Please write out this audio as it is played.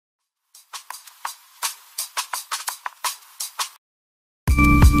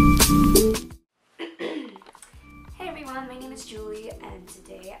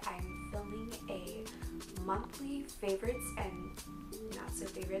monthly favorites and not so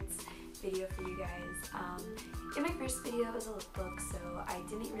favorites video for you guys. In my first video it was a lookbook, so I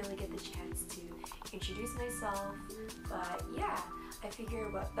didn't really get the chance to introduce myself, but yeah, I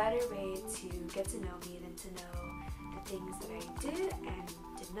figured what better way to get to know me than to know the things that I did and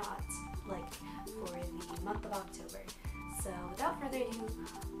did not like for the month of October. So without further ado,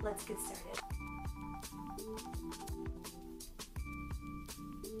 let's get started.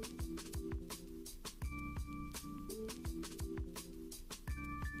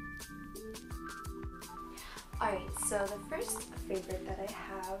 Alright, so the first favorite that I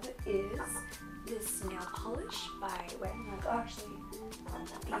have is this nail polish by Wet n Wild. Oh, actually,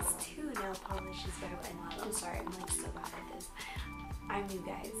 these two nail polishes by Wet n Wild. I'm sorry, I'm like so bad at this. I'm new,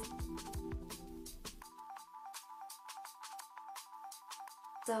 guys.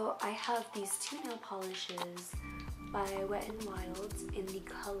 So I have these two nail polishes by Wet n Wild in the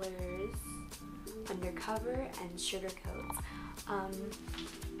colors Undercover and Sugarcoat.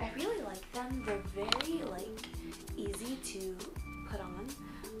 I really like them. They're very like easy to put on,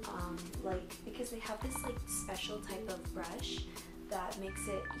 because they have this like special type of brush that makes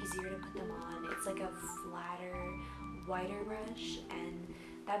it easier to put them on. It's like a flatter, wider brush, and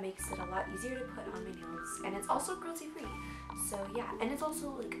that makes it a lot easier to put on my nails. And it's also cruelty free. So yeah, and it's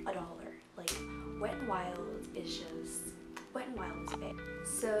also like $1. Like Wet n Wild is just Wet n Wild is big.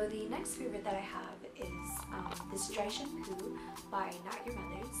 So the next favorite that I have is this dry shampoo by Not Your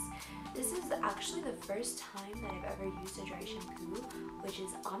Mother's. This is actually the first time that I've ever used a dry shampoo, which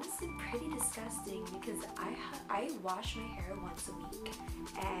is honestly pretty disgusting because I wash my hair once a week,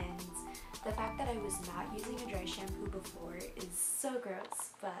 and the fact that I was not using a dry shampoo before is so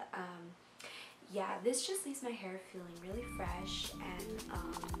gross. But yeah, this just leaves my hair feeling really fresh, and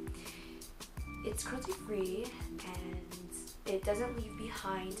it's cruelty free, and it doesn't leave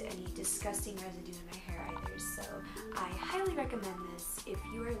behind any disgusting residue in my hair either, so I highly recommend this if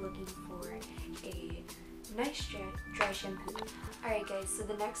you are looking for a nice dry shampoo. Alright guys, so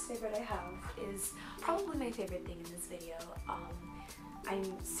the next favorite I have is probably my favorite thing in this video.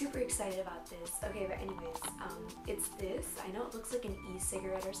 I'm super excited about this. Okay, but anyways, it's this. I know it looks like an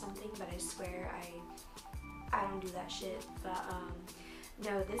e-cigarette or something, but I swear I don't do that shit. But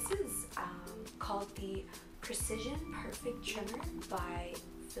no, this is called the Precision Perfect Trimmer by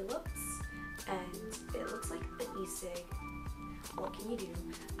Philips, and it looks like an e-cig. What can you do?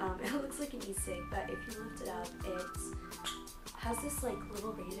 It looks like an e-cig, but if you lift it up, it has this like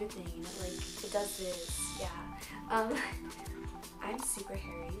little razor thing, and it does this. Yeah. I'm super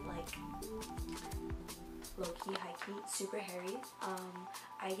hairy, like low-key, high-key, super hairy.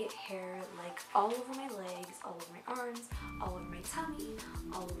 I get hair like all over my legs, all over my arms, all over my tummy,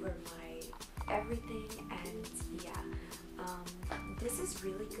 all over my everything, and yeah, this is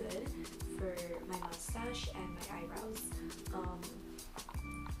really good for my mustache and my eyebrows.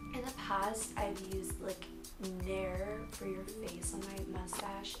 In the past, I've used like Nair for your face on my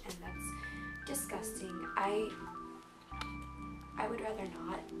mustache, and that's disgusting. I would rather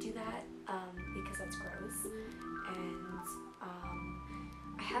not do that because that's gross, and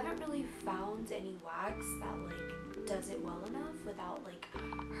I haven't really found any wax that like does it well enough without like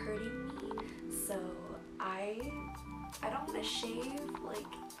hurting me. So I don't want to shave, like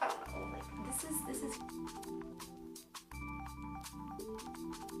I don't know, like this is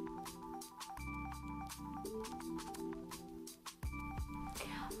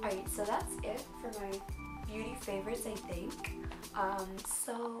Alright, so that's it for my beauty favorites, I think.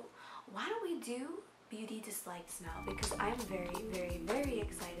 So why don't we do beauty dislikes now, because I'm very, very, very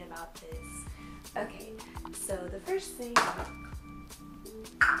excited about this. Okay, so the first thing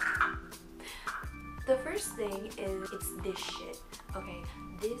is it's this shit. Okay,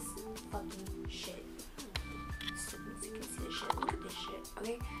 this fucking shit. So you can see this shit. Look at this shit.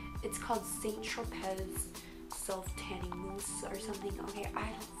 Okay, it's called Saint Tropez Self Tanning Mousse or something. Okay, I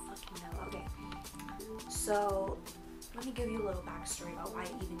don't fucking know. Okay, so let me give you a little backstory about why I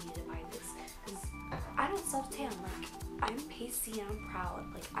even need to buy this, because I don't self-tan. Like, I'm pasty and I'm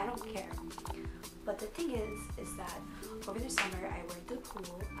proud. Like, I don't care. But the thing is that over the summer I worked the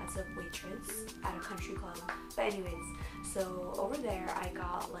pool as a waitress at a country club. But anyways, so over there I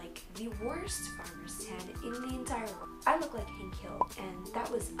got like the worst farmer's tan in the entire world. I look like Hank Hill, and that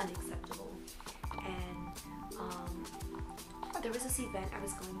was unacceptable. And there was this event I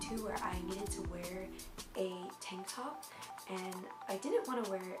was going to where I needed to wear a tank top, and I didn't want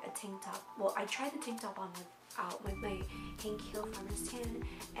to wear a tank top. Well, I tried the tank top on out with my Hank Hill farmer's tan,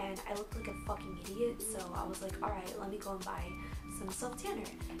 and I looked like a fucking idiot. So I was like, alright, let me go and buy some self tanner.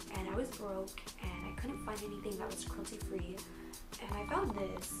 And I was broke, and I couldn't find anything that was cruelty free, and I found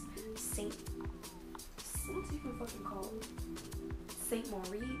this What's it even fucking called? Saint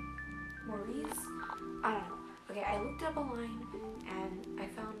Maurice? I don't know. Okay, I looked up online and I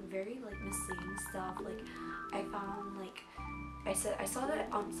found very like misleading stuff. Like I found like I saw that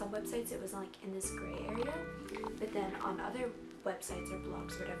on some websites it was like in this gray area, but then on other websites or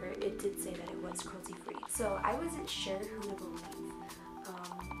blogs or whatever, it did say that it was cruelty free. So I wasn't sure who to believe,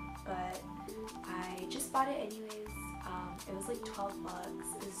 but I just bought it anyways. It was like 12 bucks.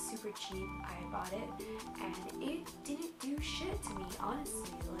 It was super cheap. I bought it and it didn't do shit to me,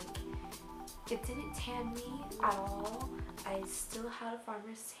 honestly. Like, it didn't tan me at all. I still had a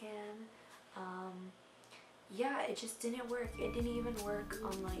farmer's tan. Yeah, it just didn't work. It didn't even work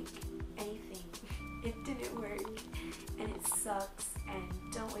on like anything. It didn't work and it sucks,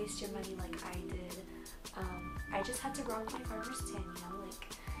 and don't waste your money like I did. I just had to rock my farmer's tan, you know, like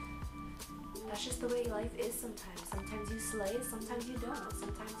that's just the way life is sometimes. Sometimes you slay, sometimes you don't.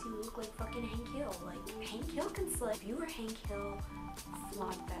 Sometimes you look like fucking Hank Hill. Like, Hank Hill can slay. If you were Hank Hill,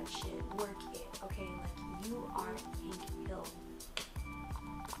 flaunt that shit. Work it, okay? Like, you are Hank Hill.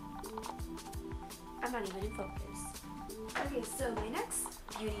 I'm not even in focus. Okay, so my next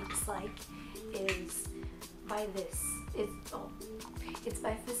beauty dislike is by this. It's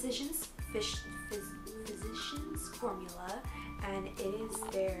by Physicians Formula, and it is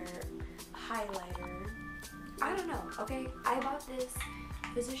their highlighter. I don't know, okay? I bought this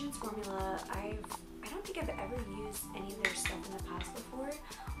Physicians Formula. I don't think I've ever used any of their stuff in the past before,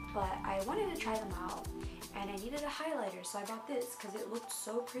 but I wanted to try them out, and I needed a highlighter, so I bought this because it looked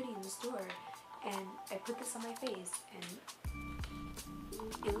so pretty in the store, and I put this on my face, and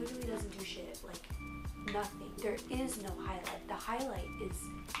it literally doesn't do shit. Like, nothing. There is no highlight. The highlight is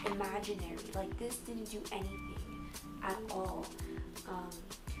imaginary. Like, this didn't do anything at all.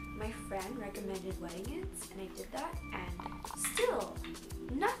 My friend recommended wetting it, and I did that, and still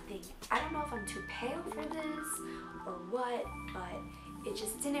nothing. I don't know if I'm too pale for this or what, but it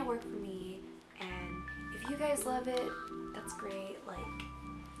just didn't work for me. And if you guys love it, that's great. Like,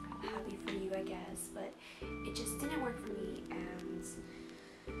 I'm happy for you, I guess, but it just didn't work for me. And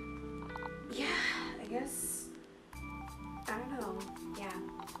yeah, I guess, I don't know. Yeah,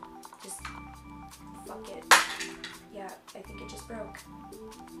 just fuck it. Yeah, I think it just broke.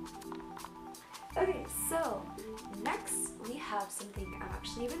 Okay, so next we have something I'm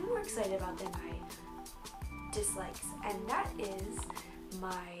actually even more excited about than my dislikes, and that is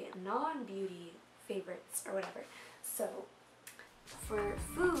my non-beauty favorites or whatever. So for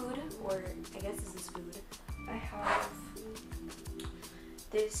food, or I guess this is food, I have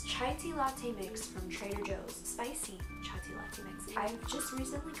this chai tea latte mix from Trader Joe's, spicy chai tea latte mix. I've just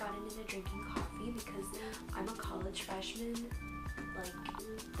recently gotten into drinking coffee because I'm a college freshman.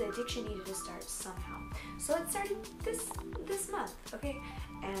 Like, the addiction needed to start somehow. So it started this month, okay?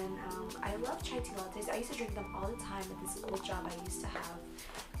 And I love chai tea lattes. I used to drink them all the time at this old job I used to have.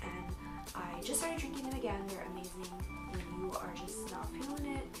 And I just started drinking them again. They're amazing when you are just not feeling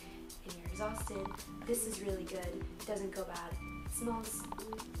it and you're exhausted. This is really good. It doesn't go bad. It smells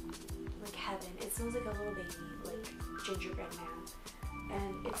like heaven. It smells like a little baby, like gingerbread man.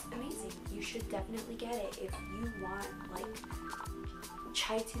 And it's amazing. You should definitely get it if you want, like,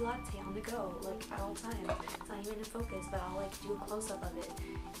 chai tea latte on the go, like, at all times. It's not even in focus, but I'll, like, do a close-up of it.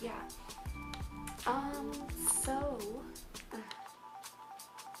 Yeah. So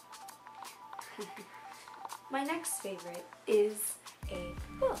my next favorite is a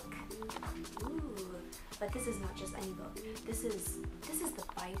book. Ooh, but this is not just any book. This is the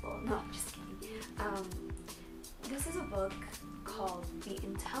Bible. No, I'm just kidding. This is a book called The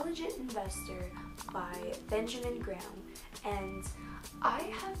Intelligent Investor by Benjamin Graham, and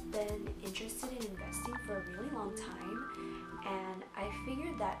I have been interested in investing for a really long time, and I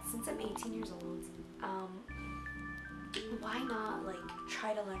figured that since I'm 18 years old, why not, like,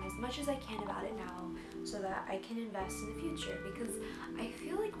 try to learn as much as I can about it now so that I can invest in the future, because I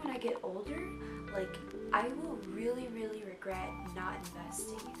feel like when I get older, like, I will really, really regret not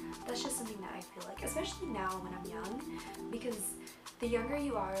investing. That's just something that I feel like, especially now when I'm young, because the younger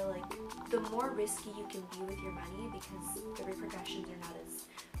you are, like, the more risky you can be with your money because the repercussions are not as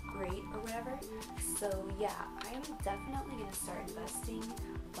great or whatever. So yeah, I am definitely going to start investing,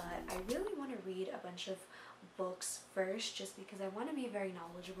 but I really want to read a bunch of books first just because I want to be very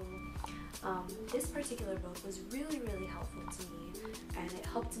knowledgeable. This particular book was really, really helpful to me, and it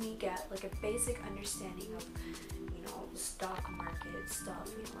helped me get, like, a basic understanding of, you know, stock market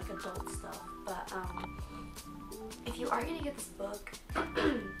stuff, you know, like adult stuff. But if you are going to get this book,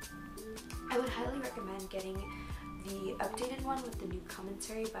 I would highly recommend getting the updated one with the new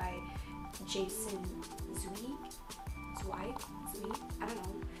commentary by Jason Zweig, I don't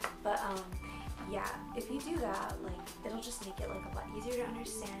know, but yeah, if you do that, like, it'll just make it like a lot easier to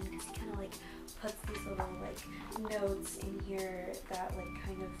understand, because he kind of like puts these little like notes in here that like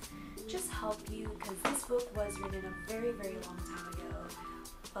kind of just help you, because this book was written a very, very long time ago,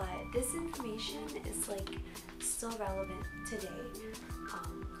 but this information is like still relevant today.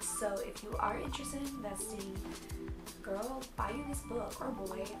 So if you are interested in investing, girl, buy you this book, or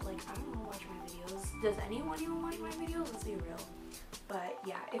boy, like, I don't know, watch my videos. Does anyone even watch my videos? Let's be real. But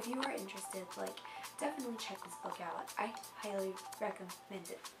yeah, if you are interested, like, definitely check this book out. I highly recommend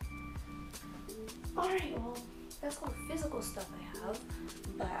it. Alright, well, that's all the physical stuff I have,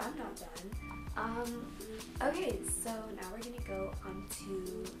 but I'm not done. Okay, so now we're gonna go on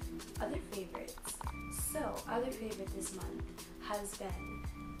to other favorites. So, other favorite this month has been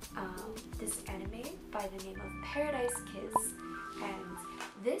this anime by the name of Paradise Kiss, and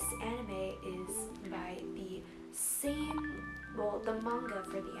this anime is by the same, well, the manga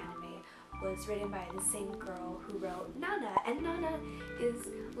for the anime was written by the same girl who wrote Nana, and Nana is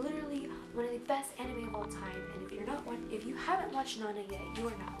literally one of the best anime of all time, and if you haven't watched Nana yet, you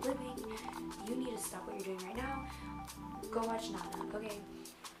are not living. You need to stop what you're doing right now. Go watch Nana, okay?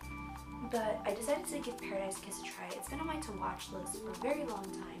 But I decided to give Paradise Kiss a try. It's been on my to-watch list for a very long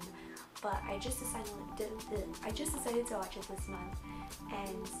time, but I just decided to watch it this month,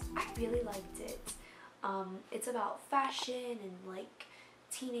 and I really liked it. It's about fashion and like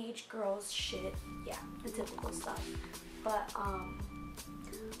teenage girls shit, yeah, the typical stuff. But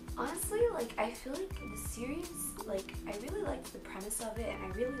honestly, like, I feel like the series, like, I really liked the premise of it, and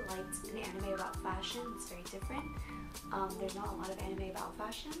I really liked an anime about fashion. It's very different. There's not a lot of anime about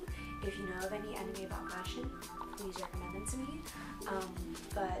fashion. If you know of any anime about fashion, please recommend them to me.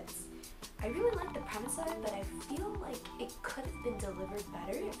 But I really like the premise of it, but I feel like it could have been delivered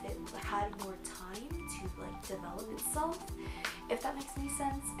better if it had more time to like develop itself, if that makes any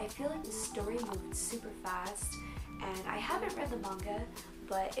sense. I feel like the story moved super fast, and I haven't read the manga,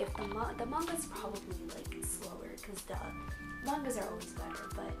 but if the manga's probably like slower, because mangas are always better,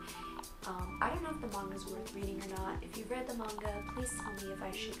 but I don't know if the manga's worth reading or not. If you've read the manga, please tell me if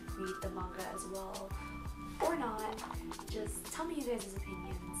I should read the manga as well or not. Just tell me you guys'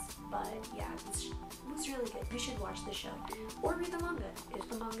 opinions. But yeah, it was really good. You should watch the show or read the manga if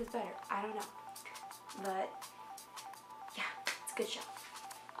the manga's better. I don't know, but yeah, it's a good show.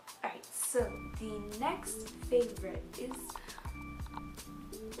 Alright, so the next favorite is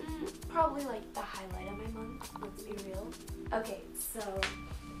probably like the highlight of my month, let's be real. Okay, so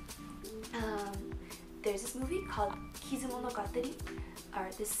there's this movie called Kizumonogatari, or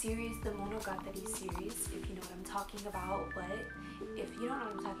the series, the Monogatari series, if you know what I'm talking about. But if you don't know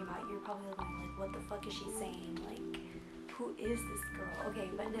what I'm talking about, you're probably looking like, what the fuck is she saying? Like, who is this girl? Okay,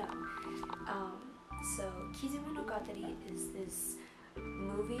 but no. So Kizumonogatari is this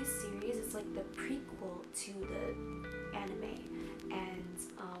movie series. It's like the prequel to the anime, and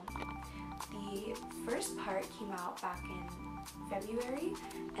the first part came out back in February,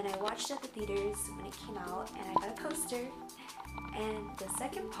 and I watched it at the theaters when it came out, and I got a poster. And the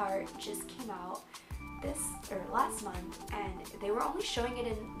second part just came out last month, and they were only showing it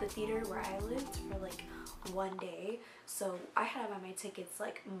in the theater where I lived for like one day, so I had to buy my tickets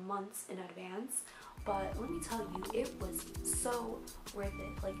like months in advance. But let me tell you, it was so worth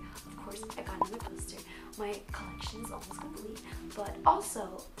it. Like, of course, I got another poster. My collection is almost complete, but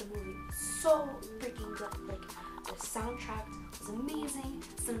also the movie was so freaking good. Like, the soundtrack was amazing,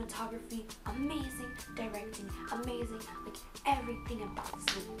 cinematography amazing, directing amazing. Like, everything about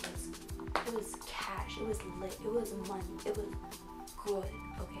this movie was cash. It was lit. It was money. It was good.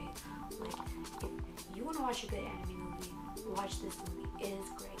 Okay, like, if you want to watch a good anime movie, watch this movie. It is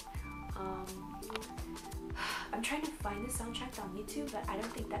great. I'm trying to find the soundtrack on YouTube, but I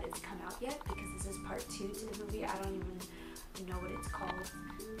don't think that it's come out yet, because this is part 2 to the movie. I don't even know what it's called,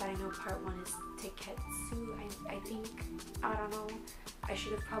 but I know part 1 is Teketsu, I think. I don't know. I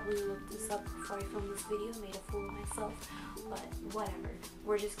should have probably looked this up before I filmed this video, made a fool of myself, but whatever.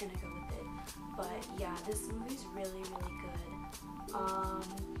 We're just gonna go with it. But yeah, this movie's really, really good.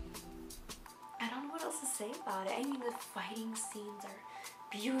 I don't know what else to say about it. I mean, the fighting scenes are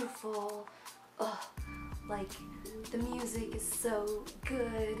beautiful. Ugh, like, the music is so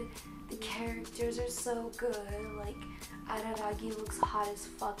good, the characters are so good. Like, Araragi looks hot as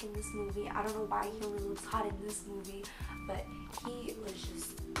fuck in this movie. I don't know why he only looks hot in this movie, but he was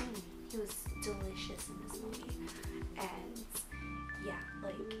just, he was delicious in this movie. And yeah,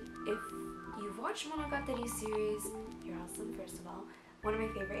 like, if you've watched Monogatari series, you're awesome, first of all. One of my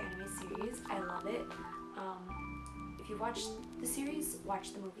favorite anime series. I love it. If you watched the series,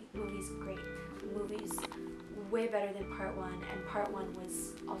 watch the movie. The movie's great. The movie's way better than part 1, and part 1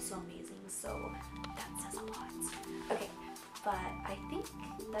 was also amazing, so that says a lot. Okay, but I think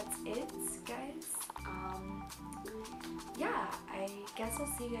that's it, guys. Yeah, I guess I'll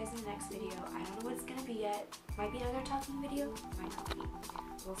see you guys in the next video. I don't know what it's gonna be yet. Might be another talking video, might not be.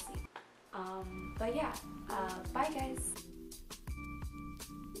 We'll see. But yeah, bye guys.